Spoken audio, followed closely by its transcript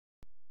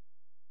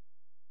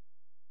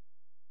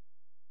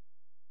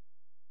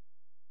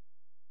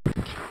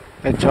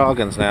At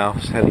Joggins now,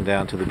 just heading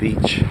down to the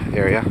beach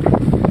area.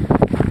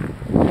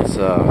 It's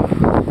a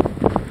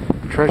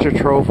treasure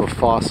trove of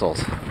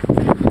fossils.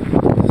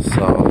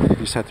 So you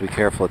just have to be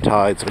careful of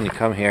tides when you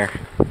come here.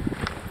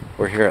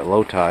 We're here at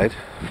low tide.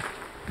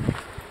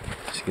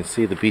 As you can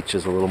see, the beach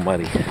is a little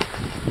muddy.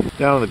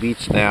 Down on the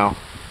beach now,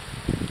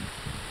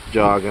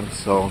 jogging,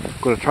 so I'm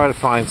going to try to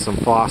find some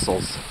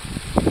fossils. See,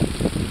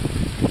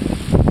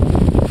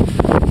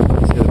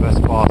 the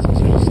best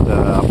fossils are just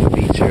up the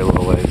beach here a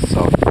little ways,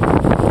 so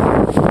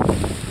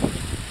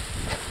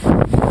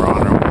we're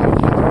on our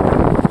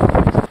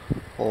way.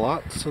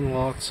 Lots and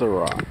lots of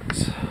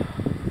rocks.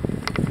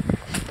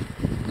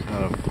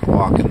 Kind of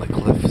walking the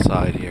cliff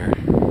side here.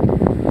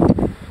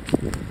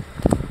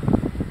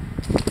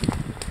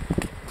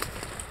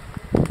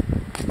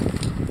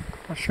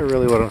 Not sure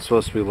really what I'm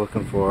supposed to be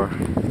looking for.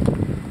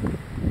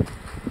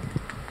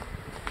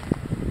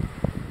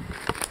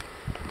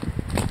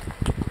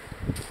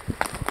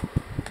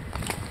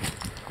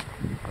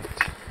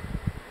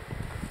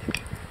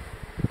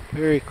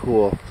 Very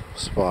cool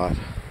spot.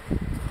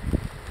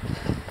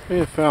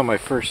 I found my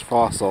first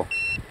fossil.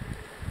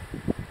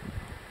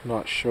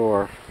 Not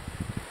sure.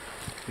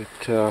 It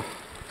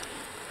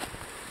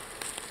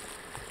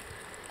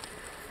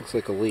looks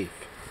like a leaf.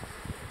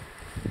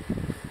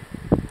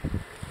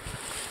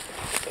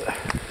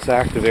 It's an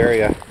active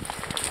area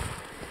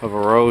of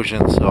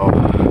erosion, so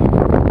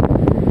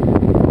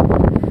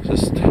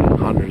just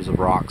hundreds of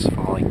rocks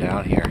falling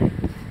down here.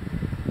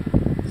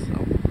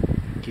 So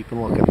keep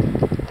looking.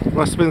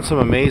 Must have been some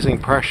amazing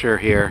pressure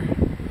here.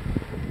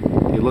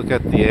 You look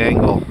at the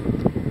angle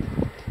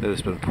that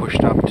has been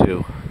pushed up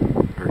to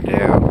or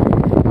down.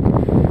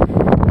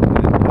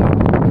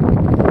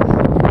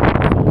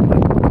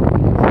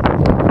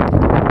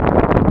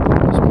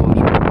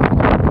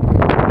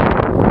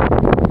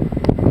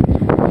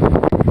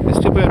 It's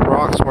too bad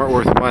rocks weren't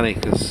worth money,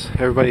 because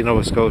everybody in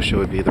Nova Scotia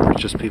would be the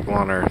richest people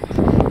on earth.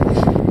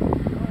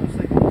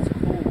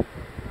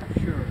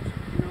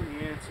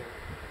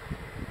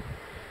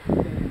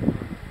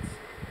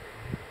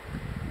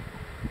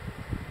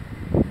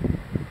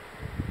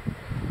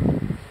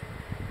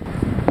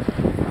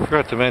 I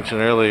forgot to mention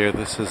earlier,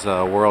 this is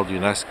a World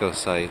UNESCO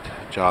site,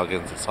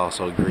 Joggins. It's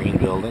also a green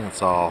building.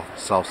 It's all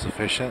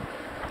self-sufficient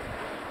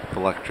with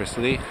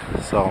electricity.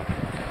 So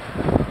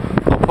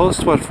I'll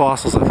post what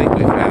fossils I think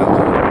we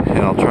found,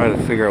 and I'll try to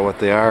figure out what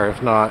they are.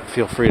 If not,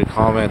 feel free to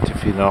comment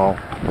if you know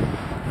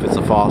if it's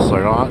a fossil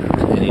or not,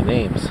 any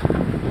names.